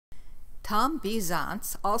Tom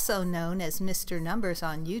Bizance, also known as MisterNumbers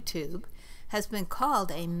on YouTube, has been called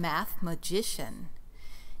a math magician.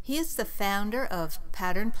 He is the founder of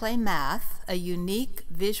Pattern Play Math, a unique,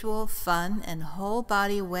 visual, fun, and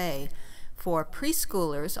whole-body way for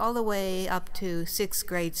preschoolers all the way up to 6th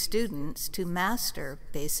grade students to master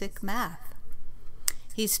basic math.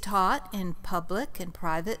 He's taught in public and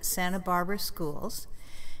private Santa Barbara schools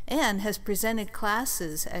and has presented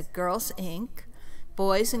classes at Girls Inc.,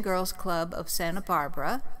 Boys and Girls Club of Santa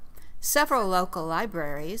Barbara, several local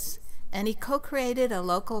libraries, and he co-created a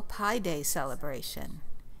local Pi Day celebration.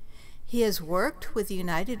 He has worked with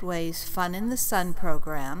United Way's Fun in the Sun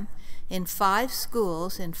program in 5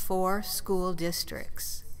 schools in 4 school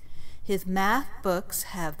districts. His math books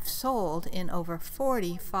have sold in over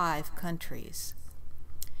 45 countries.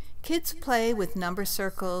 Kids play with number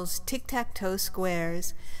circles, tic-tac-toe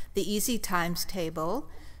squares, the easy times table,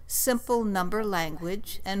 simple number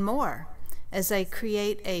language, and more as they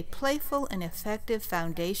create a playful and effective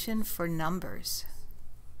foundation for numbers.